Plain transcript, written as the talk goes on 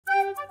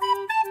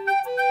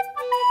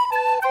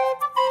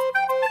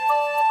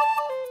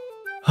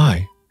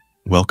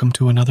Welcome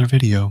to another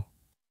video.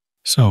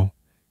 So,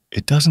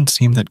 it doesn't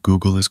seem that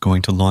Google is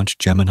going to launch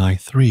Gemini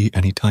 3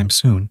 anytime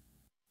soon,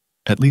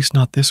 at least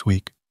not this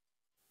week,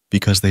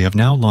 because they have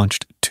now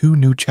launched 2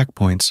 new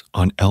checkpoints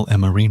on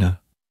LM Arena.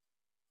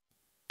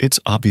 It's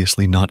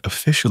obviously not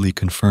officially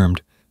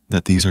confirmed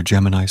that these are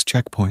Gemini's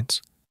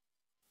checkpoints,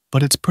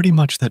 but it's pretty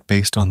much that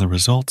based on the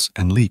results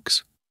and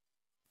leaks.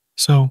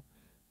 So,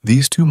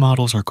 these 2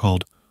 models are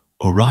called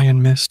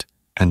Orionmist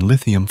and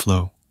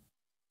Lithiumflow.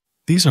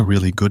 These are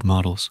really good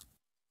models.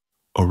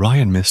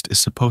 Orionmist is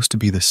supposed to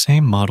be the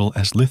same model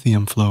as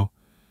Lithiumflow,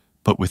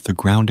 but with the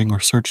grounding or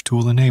search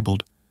tool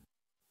enabled,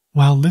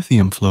 while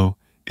Lithiumflow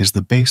is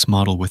the base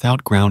model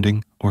without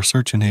grounding or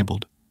search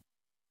enabled.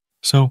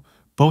 So,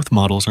 both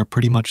models are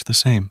pretty much the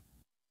same.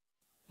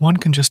 One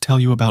can just tell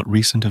you about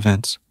recent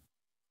events.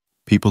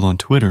 People on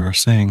Twitter are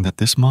saying that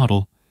this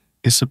model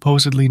is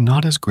supposedly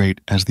not as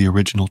great as the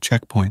original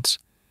checkpoints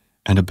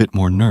and a bit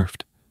more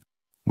nerfed,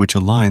 which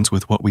aligns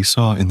with what we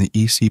saw in the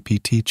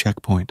ECPT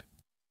checkpoint.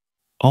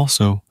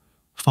 Also,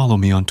 follow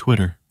me on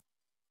Twitter.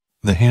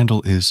 The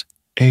handle is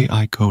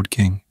AI Code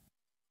King.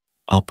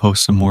 I'll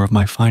post some more of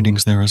my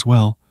findings there as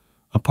well,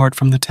 apart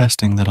from the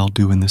testing that I'll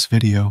do in this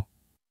video.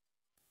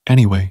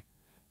 Anyway,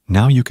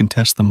 now you can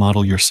test the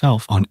model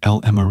yourself on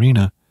LM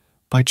Arena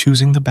by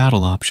choosing the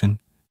battle option,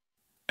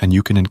 and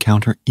you can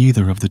encounter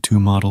either of the 2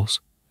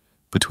 models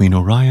between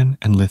Orion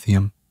and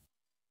Lithium.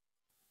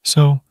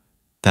 So,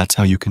 that's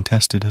how you can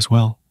test it as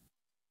well.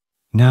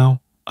 Now,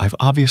 I've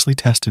obviously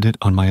tested it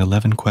on my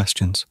 11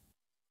 questions.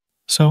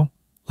 So,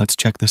 let's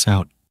check this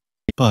out.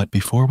 But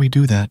before we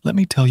do that, let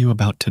me tell you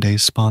about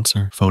today's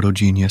sponsor,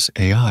 PhotoGenius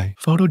AI.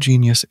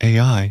 PhotoGenius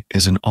AI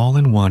is an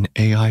all-in-one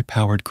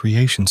AI-powered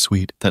creation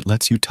suite that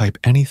lets you type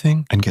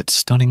anything and get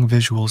stunning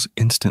visuals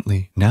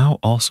instantly. Now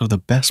also the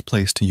best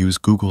place to use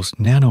Google's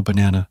Nano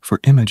Banana for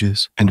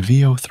images and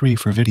VO3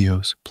 for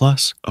videos,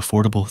 plus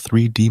affordable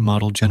 3D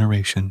model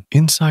generation.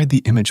 Inside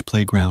the image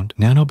playground,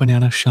 Nano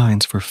Banana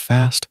shines for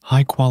fast,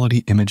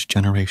 high-quality image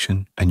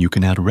generation, and you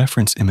can add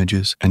reference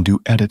images and do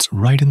edits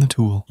right in the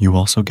tool. You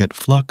also get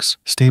Flux,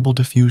 Stable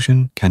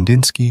Diffusion,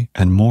 Kandinsky,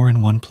 and more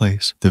in one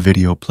place. The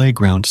video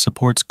playground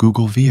supports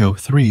Google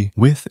VO3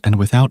 with and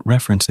without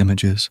reference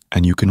images,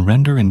 and you can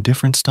render in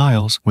different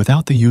styles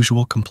without the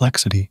usual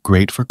complexity.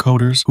 Great for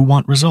coders who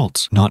want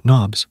results, not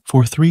knobs.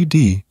 For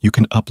 3D, you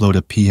can upload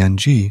a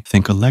PNG,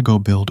 think a Lego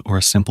build or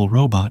a simple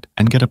robot,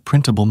 and get a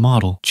printable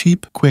model.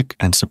 Cheap, quick,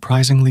 and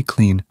surprisingly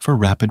clean for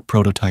rapid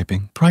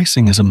prototyping.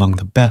 Pricing is among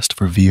the best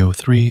for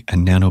VO3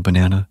 and Nano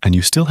Banana, and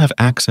you still have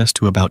access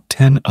to about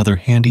 10 other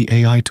handy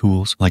AI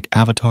tools like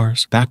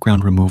avatars,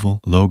 background removal,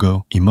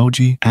 logo,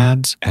 emoji,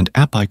 ads, and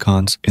app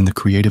icons in the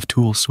Creative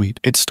Tools suite.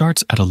 It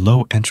starts at a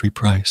low entry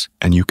price,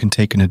 and you can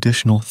take an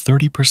additional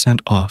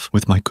 30% off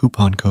with my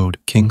coupon code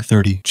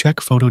KING30. Check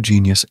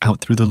PhotoGenius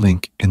out through the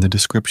link in the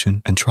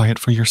description and try it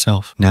for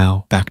yourself.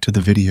 Now, back to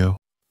the video.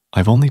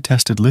 I've only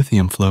tested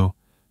Lithiumflow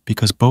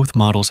because both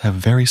models have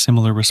very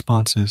similar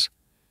responses,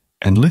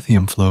 and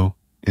Lithiumflow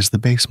is the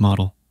base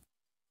model.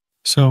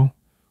 So,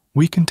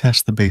 we can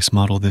test the base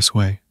model this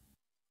way.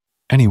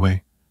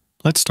 Anyway,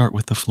 let's start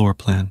with the floor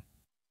plan.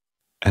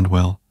 And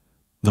well,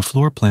 the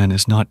floor plan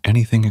is not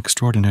anything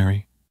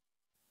extraordinary.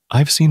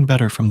 I've seen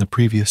better from the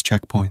previous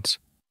checkpoints.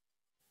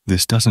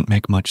 This doesn't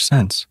make much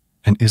sense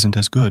and isn't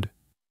as good.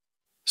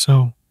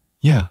 So,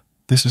 yeah,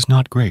 this is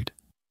not great.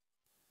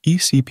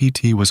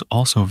 ECPT was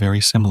also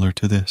very similar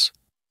to this.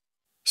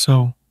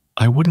 So,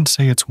 I wouldn't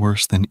say it's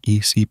worse than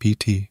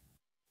ECPT.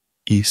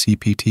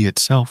 ECPT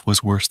itself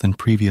was worse than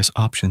previous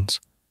options,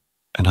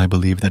 and I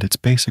believe that it's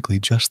basically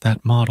just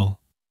that model.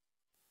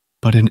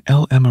 But in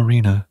LM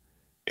Arena,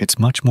 it's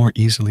much more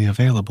easily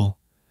available.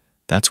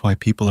 That's why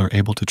people are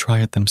able to try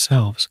it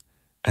themselves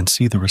and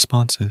see the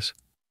responses.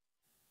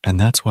 And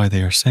that's why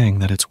they are saying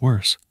that it's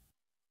worse.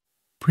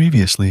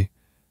 Previously,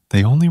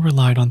 they only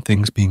relied on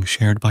things being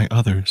shared by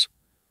others,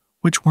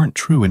 which weren't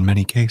true in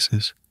many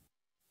cases.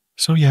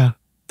 So yeah,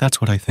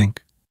 that's what I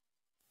think.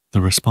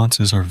 The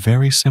responses are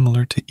very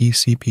similar to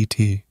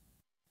ECPT.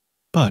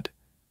 But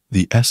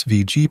the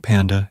SVG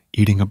panda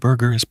eating a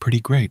burger is pretty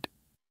great.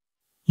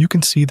 You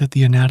can see that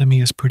the anatomy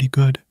is pretty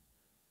good,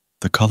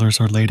 the colors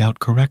are laid out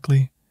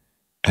correctly,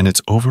 and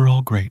it's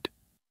overall great.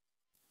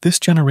 This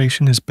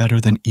generation is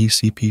better than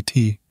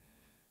ECPT,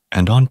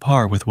 and on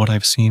par with what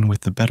I've seen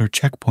with the better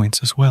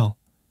checkpoints as well.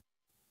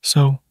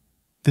 So,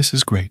 this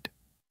is great.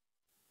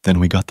 Then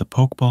we got the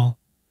Pokeball,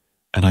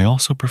 and I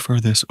also prefer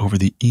this over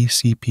the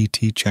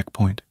ECPT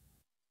checkpoint.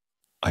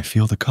 I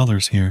feel the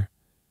colors here,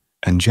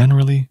 and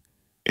generally,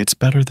 it's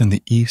better than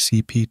the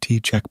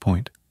ECPT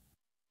checkpoint.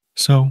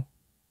 So,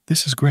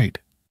 this is great.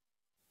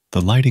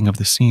 The lighting of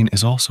the scene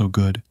is also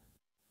good,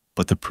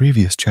 but the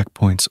previous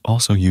checkpoints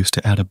also used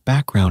to add a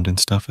background and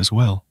stuff as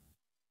well.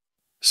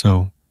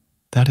 So,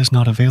 that is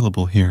not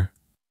available here.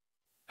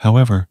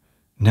 However,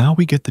 now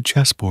we get the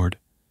chessboard,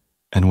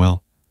 and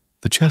well,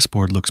 the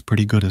chessboard looks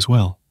pretty good as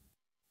well.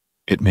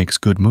 It makes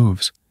good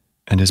moves,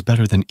 and is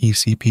better than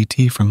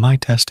ECPT from my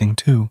testing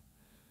too.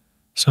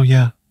 So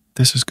yeah,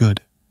 this is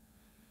good.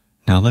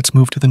 Now let's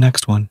move to the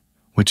next one,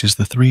 which is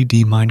the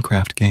 3D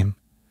Minecraft game.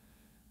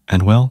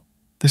 And well,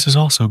 this is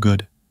also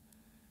good.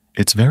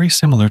 It's very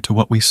similar to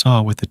what we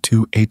saw with the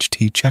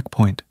 2HT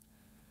checkpoint.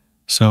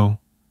 So,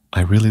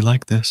 I really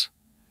like this.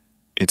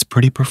 It's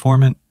pretty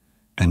performant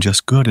and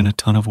just good in a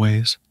ton of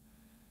ways.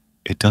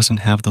 It doesn't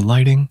have the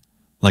lighting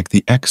like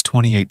the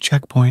X28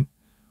 checkpoint,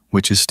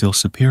 which is still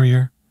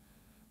superior,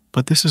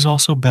 but this is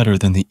also better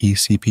than the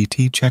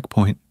ECPT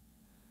checkpoint.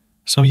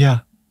 So yeah,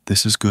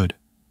 this is good.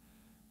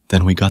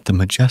 Then we got the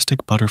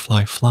majestic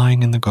butterfly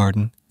flying in the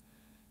garden,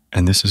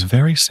 and this is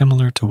very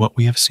similar to what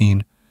we have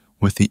seen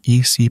with the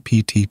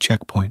ECPT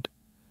checkpoint.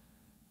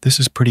 This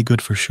is pretty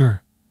good for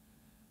sure.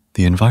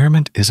 The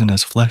environment isn't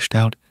as fleshed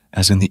out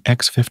as in the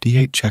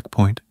X58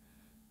 checkpoint,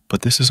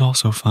 but this is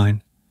also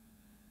fine.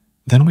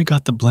 Then we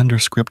got the Blender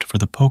script for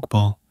the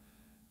Pokeball,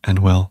 and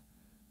well,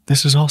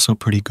 this is also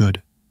pretty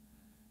good.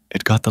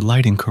 It got the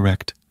lighting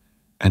correct,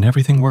 and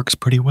everything works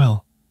pretty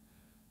well.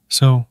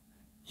 So,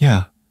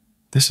 yeah,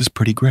 this is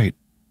pretty great.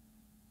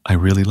 I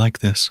really like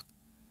this.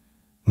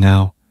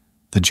 Now,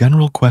 the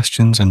general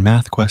questions and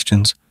math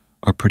questions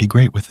are pretty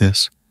great with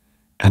this,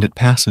 and it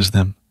passes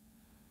them.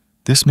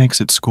 This makes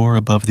it score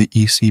above the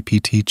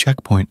ECPT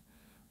checkpoint,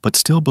 but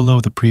still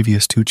below the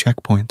previous 2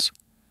 checkpoints.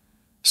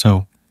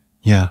 So,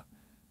 yeah,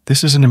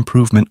 this is an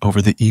improvement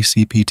over the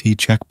ECPT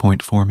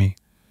checkpoint for me,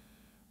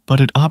 but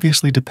it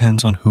obviously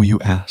depends on who you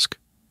ask.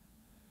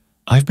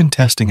 I've been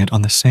testing it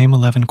on the same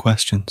 11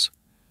 questions,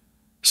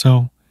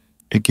 so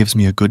it gives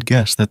me a good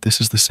guess that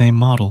this is the same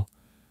model,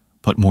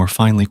 but more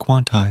finely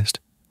quantized.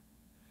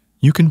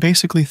 You can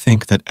basically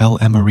think that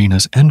LM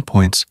Arena's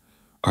endpoints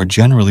are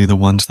generally the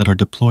ones that are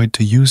deployed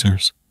to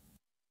users.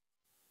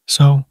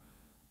 So,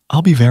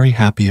 I'll be very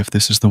happy if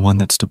this is the one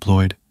that's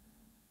deployed.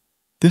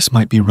 This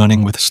might be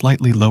running with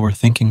slightly lower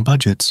thinking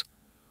budgets,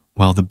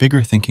 while the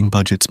bigger thinking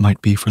budgets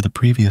might be for the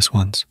previous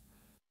ones.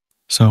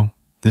 So,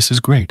 this is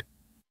great.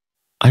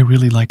 I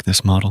really like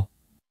this model.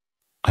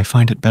 I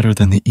find it better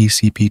than the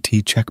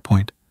ECPT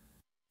checkpoint.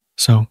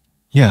 So,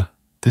 yeah,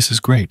 this is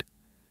great.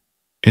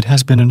 It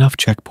has been enough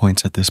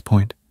checkpoints at this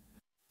point.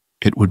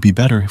 It would be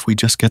better if we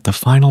just get the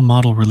final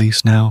model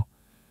release now,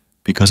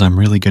 because I'm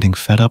really getting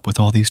fed up with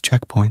all these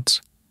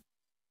checkpoints.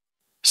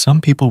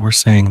 Some people were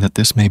saying that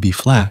this may be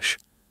Flash,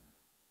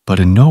 but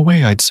in no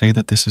way I'd say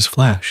that this is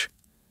Flash.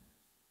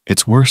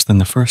 It's worse than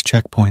the first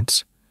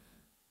checkpoints,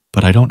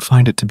 but I don't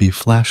find it to be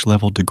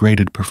Flash-level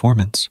degraded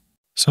performance.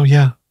 So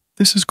yeah,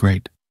 this is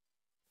great.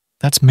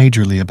 That's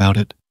majorly about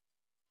it.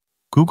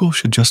 Google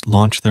should just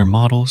launch their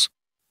models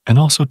and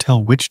also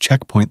tell which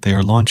checkpoint they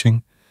are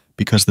launching,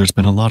 because there's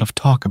been a lot of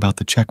talk about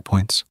the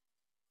checkpoints.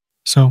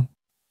 So,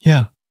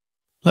 yeah,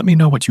 let me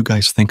know what you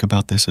guys think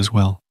about this as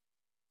well.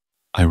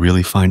 I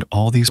really find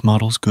all these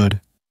models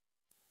good,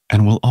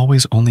 and we'll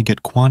always only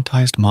get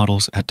quantized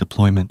models at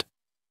deployment.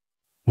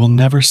 We'll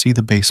never see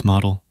the base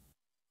model.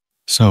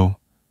 So,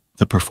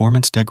 the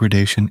performance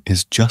degradation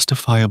is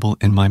justifiable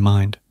in my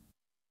mind.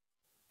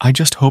 I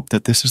just hope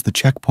that this is the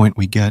checkpoint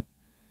we get,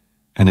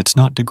 and it's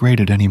not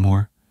degraded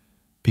anymore,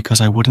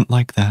 because I wouldn't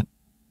like that.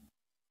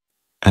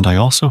 And I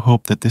also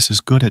hope that this is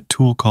good at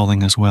tool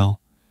calling as well,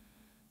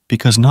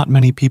 because not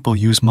many people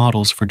use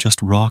models for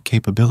just raw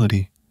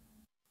capability.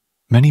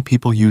 Many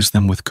people use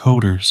them with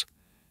coders,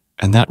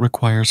 and that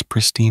requires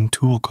pristine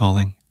tool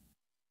calling.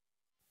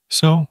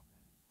 So,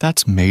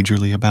 that's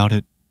majorly about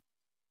it.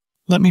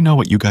 Let me know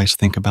what you guys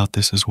think about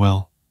this as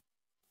well.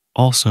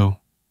 Also,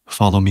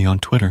 follow me on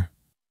Twitter.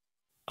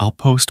 I'll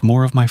post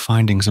more of my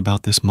findings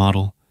about this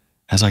model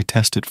as I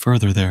test it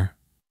further there.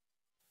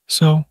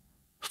 So,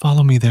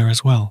 follow me there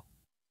as well.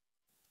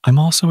 I'm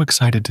also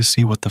excited to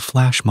see what the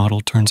Flash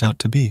model turns out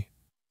to be.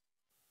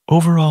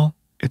 Overall,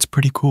 it's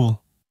pretty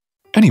cool.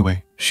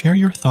 Anyway, share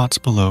your thoughts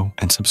below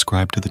and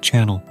subscribe to the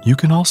channel. You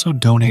can also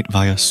donate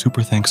via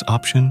Super Thanks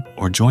option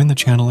or join the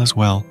channel as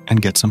well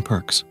and get some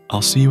perks.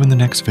 I'll see you in the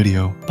next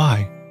video.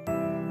 Bye.